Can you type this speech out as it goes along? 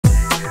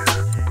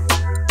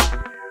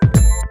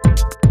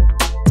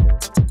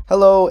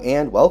Hello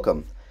and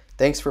welcome.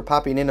 Thanks for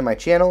popping into my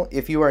channel.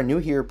 If you are new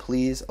here,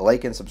 please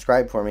like and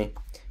subscribe for me.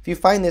 If you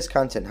find this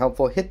content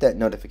helpful, hit that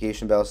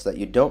notification bell so that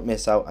you don't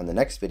miss out on the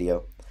next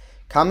video.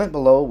 Comment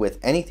below with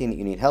anything that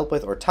you need help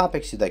with or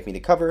topics you'd like me to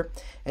cover,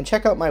 and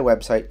check out my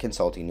website,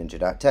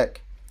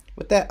 consultingninja.tech.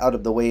 With that out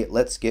of the way,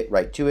 let's get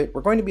right to it.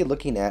 We're going to be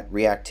looking at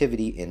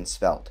reactivity in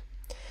Svelte.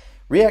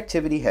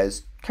 Reactivity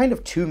has kind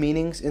of two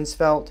meanings in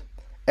Svelte.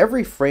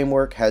 Every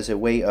framework has a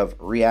way of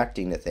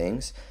reacting to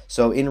things.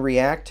 So in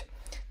React,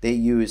 they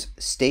use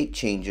state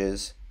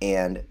changes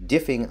and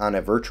diffing on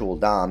a virtual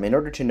DOM in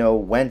order to know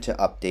when to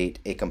update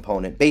a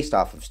component based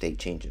off of state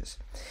changes.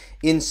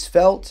 In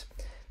Svelte,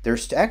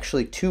 there's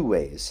actually two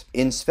ways.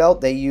 In Svelte,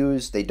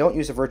 they don't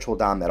use a virtual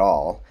DOM at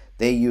all.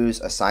 They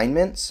use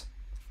assignments,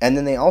 and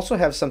then they also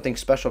have something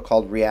special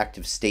called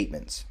reactive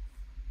statements.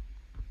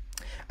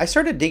 I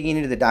started digging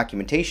into the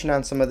documentation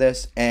on some of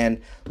this,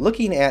 and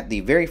looking at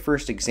the very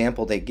first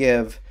example they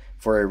give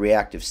for a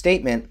reactive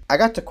statement, I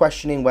got to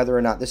questioning whether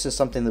or not this is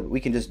something that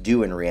we can just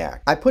do in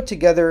React. I put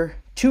together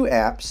two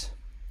apps.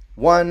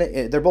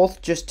 They're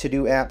both just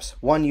to-do apps,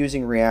 one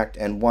using React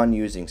and one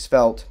using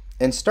Svelte,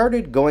 and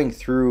started going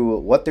through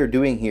what they're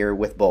doing here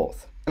with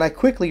both. And I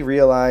quickly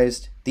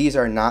realized these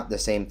are not the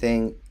same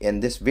thing,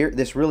 and this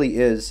really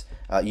is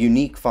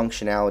unique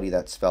functionality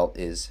that Svelte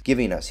is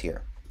giving us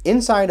here.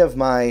 Inside of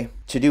my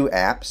to-do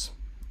apps,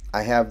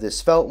 I have this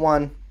Svelte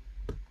one,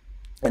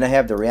 and I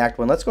have the React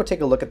one. Let's go take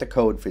a look at the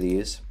code for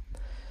these.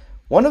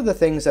 One of the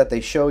things that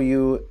they show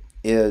you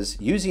is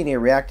using a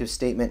reactive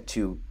statement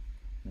to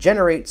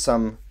generate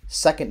some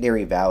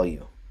secondary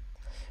value.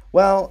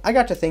 Well, I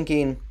got to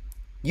thinking,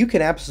 you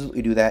can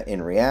absolutely do that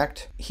in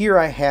React. Here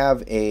I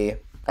have a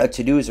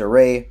to-dos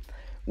array.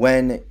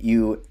 When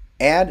you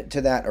add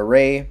to that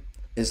array,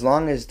 as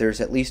long as there's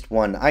at least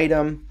one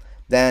item,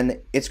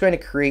 then it's going to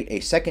create a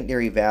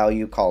secondary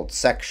value called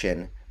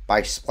section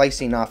by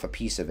splicing off a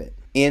piece of it.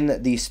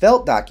 In the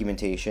Svelte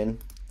documentation,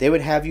 they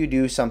would have you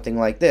do something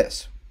like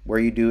this, where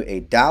you do a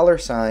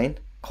 $,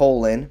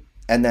 colon,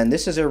 and then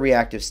this is a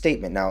reactive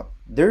statement. Now,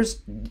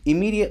 there's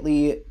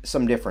immediately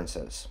some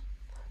differences.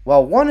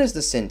 Well, one is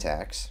the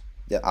syntax.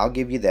 I'll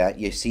give you that.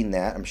 You've seen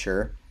that, I'm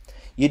sure.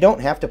 You don't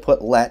have to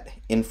put let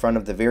in front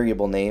of the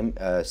variable name.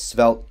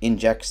 Svelte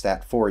injects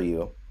that for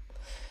you.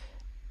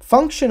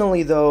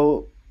 Functionally,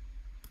 though,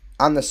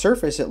 on the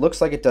surface, it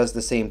looks like it does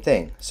the same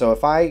thing. So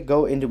if I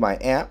go into my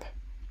app,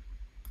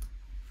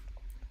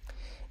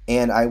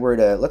 and I were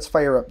to, let's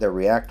fire up the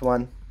React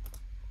one,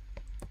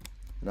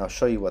 and I'll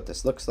show you what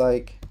this looks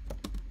like.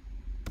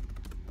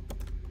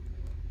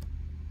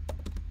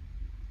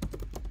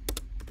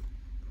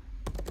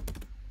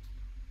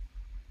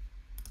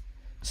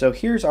 So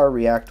here's our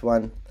React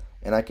one,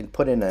 and I can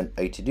put in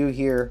a to-do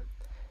here,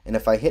 and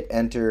if I hit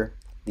enter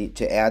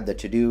to add the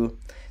to-do,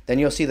 then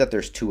you'll see that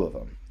there's two of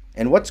them.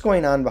 And what's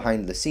going on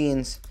behind the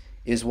scenes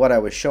is what I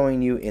was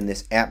showing you in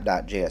this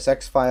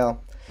app.jsx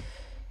file.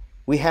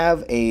 We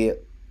have a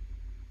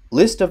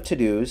list of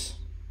to-dos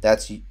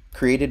that's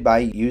created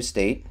by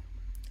useState,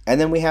 and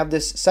then we have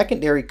this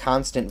secondary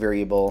constant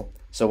variable.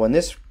 So when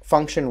this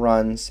function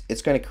runs,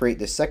 it's going to create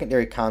this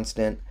secondary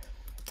constant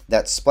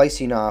that's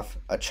splicing off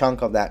a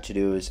chunk of that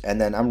to-dos,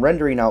 and then I'm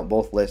rendering out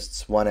both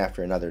lists one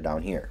after another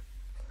down here.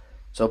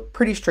 So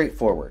pretty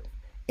straightforward,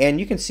 and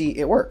you can see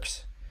it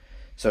works.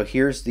 So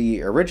here's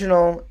the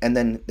original, and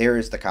then there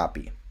is the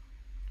copy.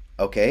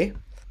 Okay,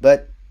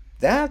 but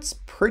that's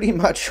pretty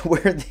much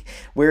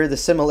where the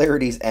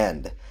similarities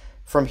end.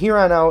 From here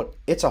on out,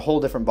 it's a whole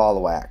different ball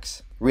of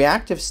wax.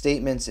 Reactive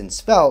statements in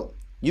Svelte,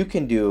 you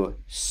can do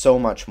so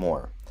much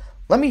more.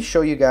 Let me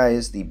show you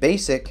guys the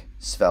basic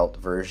Svelte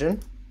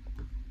version,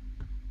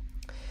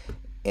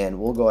 and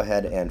we'll go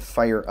ahead and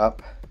fire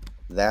up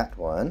that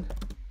one.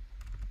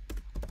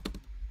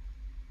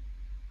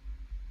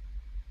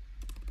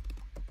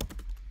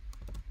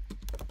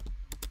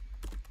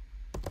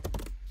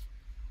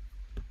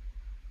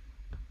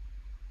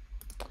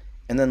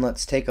 And then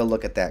let's take a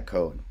look at that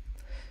code.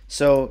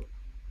 So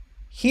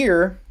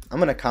here, I'm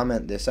going to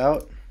comment this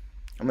out.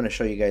 I'm going to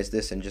show you guys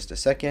this in just a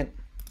second.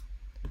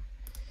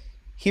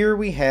 Here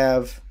we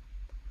have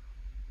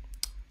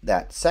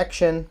that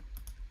section,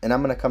 and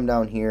I'm going to come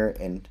down here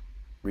and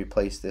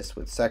replace this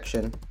with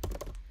section.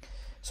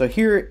 So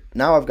here,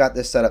 now I've got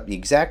this set up the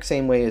exact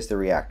same way as the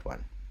React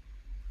one.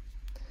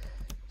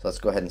 So let's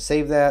go ahead and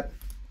save that.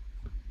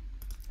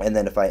 And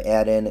then if I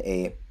add in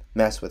a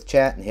mess with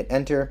chat and hit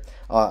enter,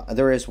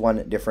 there is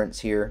one difference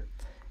here.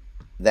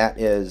 That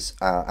is,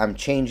 I'm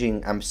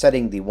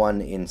setting the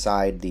one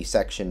inside the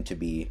section to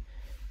be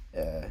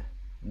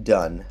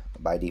done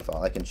by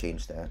default. I can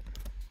change that.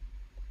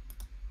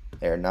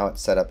 There, now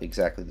it's set up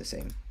exactly the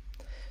same.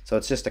 So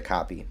it's just a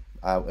copy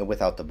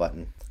without the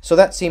button. So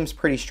that seems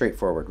pretty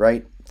straightforward,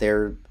 right?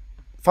 They're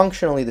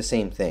functionally the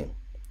same thing.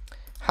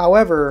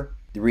 However,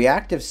 the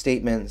reactive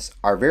statements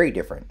are very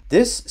different.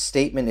 This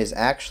statement is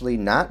actually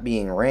not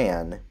being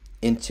ran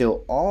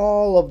until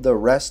all of the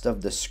rest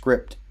of the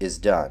script is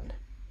done.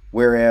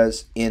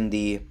 Whereas in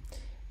the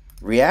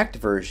React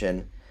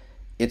version,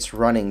 it's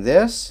running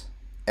this,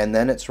 and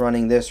then it's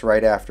running this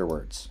right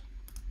afterwards,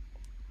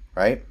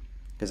 right?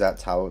 Because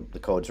that's how the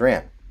code's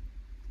ran.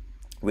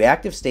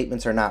 Reactive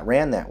statements are not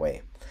ran that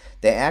way.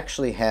 They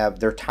actually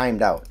they're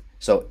timed out.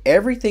 So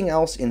everything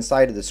else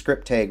inside of the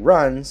script tag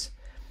runs,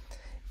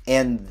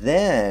 and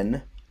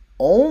then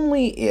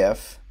only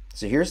if,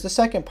 so here's the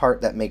second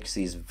part that makes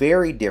these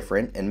very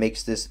different and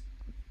makes this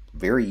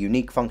very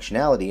unique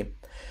functionality,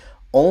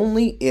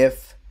 only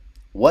if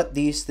what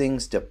these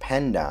things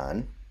depend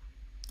on,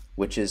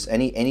 which is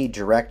any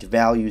direct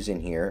values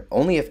in here,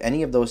 only if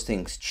any of those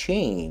things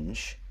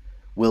change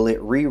will it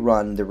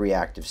rerun the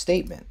reactive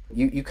statement.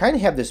 You kind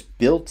of have this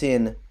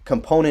built-in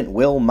component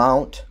will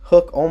mount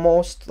hook,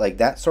 almost like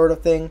that sort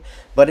of thing,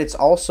 but it's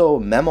also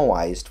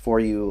memoized for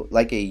you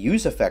like a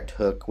use effect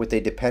hook with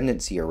a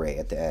dependency array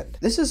at the end.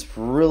 This is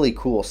really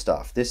cool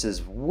stuff. This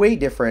is way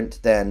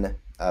different than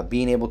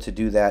being able to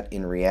do that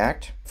in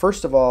React.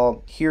 First of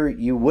all, here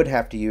you would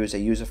have to use a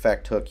use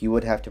effect hook. You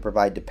would have to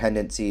provide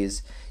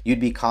dependencies. You'd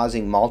be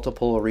causing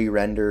multiple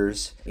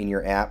re-renders in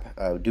your app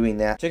doing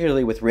that,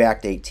 particularly with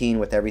React 18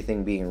 with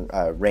everything being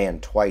ran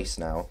twice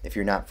now. If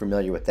you're not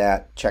familiar with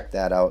that, check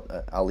that out.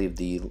 I'll leave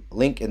the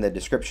link in the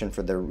description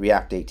for the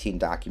React 18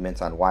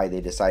 documents on why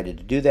they decided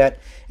to do that.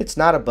 It's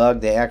not a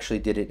bug. They actually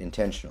did it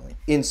intentionally.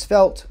 In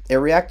Svelte, a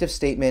reactive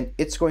statement,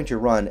 it's going to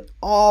run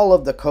all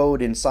of the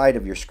code inside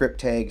of your script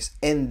tags,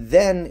 and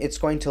then it's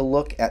going to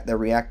look at the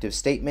reactive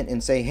statement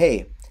and say,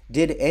 hey,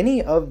 did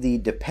any of the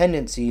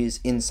dependencies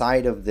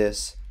inside of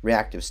this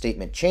reactive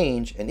statement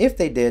change? And if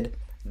they did,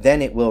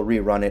 then it will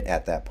rerun it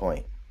at that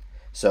point.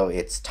 So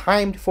it's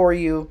timed for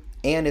you,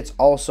 and it's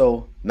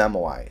also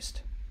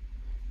memoized.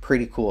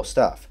 Pretty cool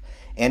stuff.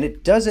 And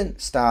it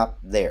doesn't stop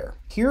there.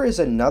 Here is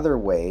another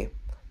way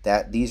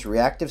that these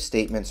reactive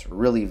statements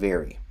really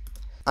vary.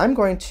 I'm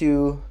going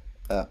to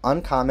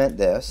uncomment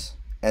this,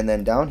 and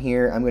then down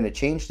here I'm going to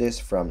change this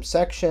from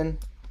section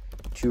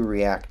to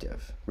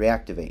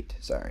reactivate,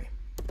 sorry.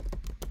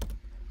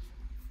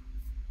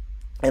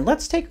 And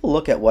let's take a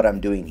look at what I'm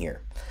doing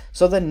here.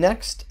 So the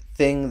next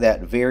thing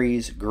that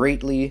varies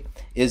greatly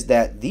is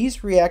that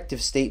these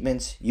reactive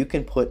statements, you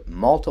can put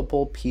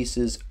multiple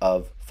pieces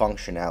of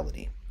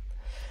functionality.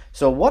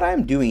 So what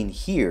I'm doing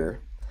here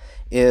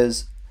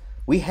is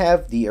we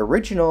have the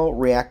original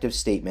reactive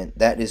statement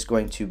that is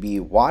going to be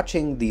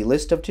watching the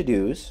list of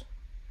to-dos,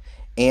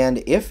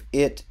 and if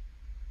it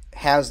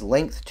has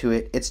length to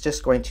it, it's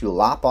just going to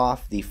lop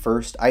off the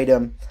first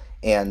item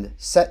and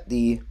set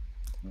the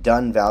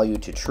done value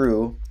to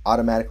true,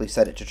 automatically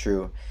set it to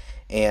true,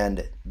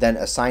 and then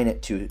assign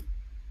it to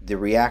the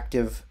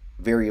reactive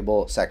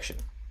variable section,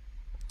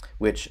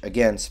 which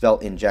again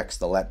Svelte injects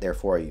the let there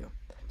for you.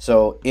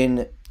 So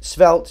in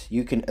Svelte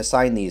you can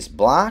assign these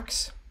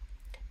blocks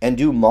and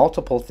do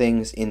multiple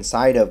things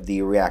inside of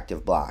the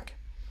reactive block.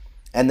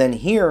 And then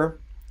here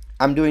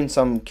I'm doing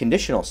some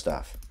conditional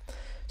stuff.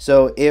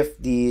 So if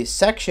the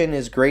section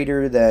is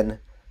greater than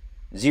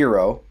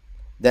 0,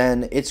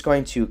 then it's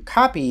going to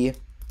copy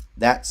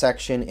that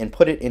section and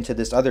put it into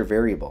this other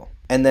variable.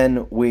 And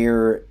then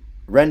we're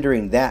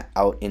rendering that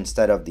out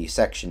instead of the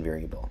section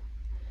variable.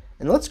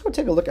 And let's go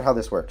take a look at how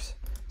this works.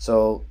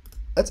 So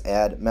let's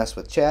add mess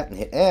with chat and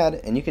hit add,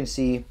 and you can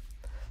see,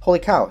 holy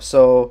cow.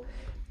 So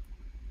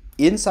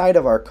inside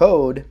of our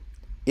code,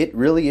 it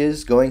really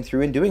is going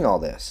through and doing all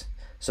this.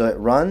 So it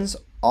runs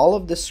all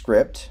of the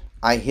script.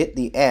 I hit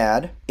the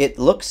add. It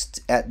looks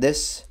at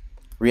this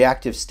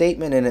reactive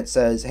statement and it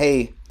says,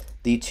 hey,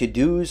 the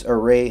to-dos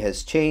array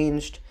has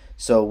changed,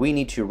 so we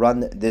need to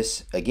run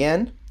this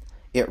again.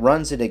 It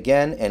runs it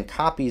again and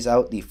copies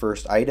out the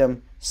first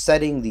item,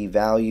 setting the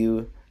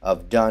value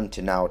of done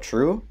to now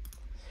true.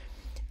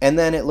 And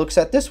then it looks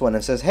at this one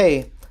and says,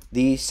 hey,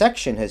 the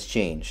section has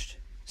changed,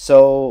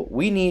 so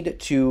we need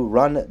to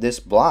run this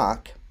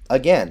block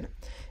again.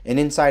 And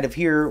inside of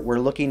here, we're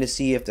looking to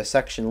see if the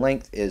section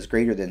length is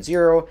greater than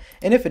 0,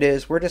 and if it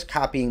is, we're just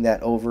copying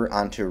that over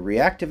onto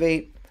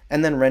reactivate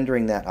and then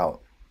rendering that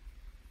out.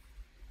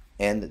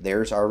 And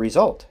there's our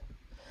result.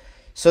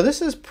 So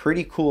this is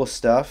pretty cool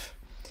stuff,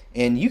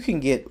 and you can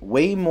get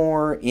way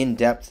more in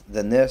depth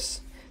than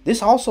this.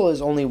 This also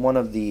is only one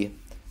of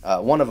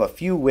a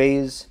few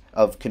ways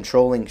of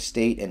controlling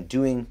state and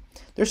doing.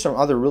 There's some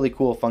other really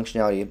cool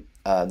functionality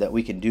that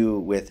we can do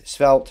with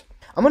Svelte.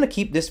 I'm going to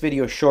keep this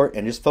video short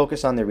and just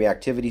focus on the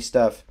reactivity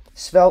stuff.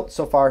 Svelte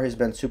so far has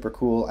been super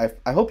cool.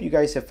 I hope you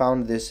guys have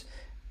found this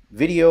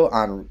video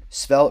on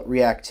Svelte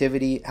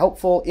reactivity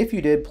helpful. If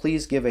you did,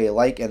 please give a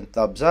like and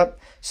thumbs up.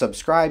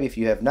 Subscribe if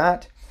you have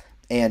not.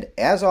 And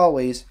as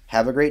always,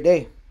 have a great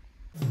day.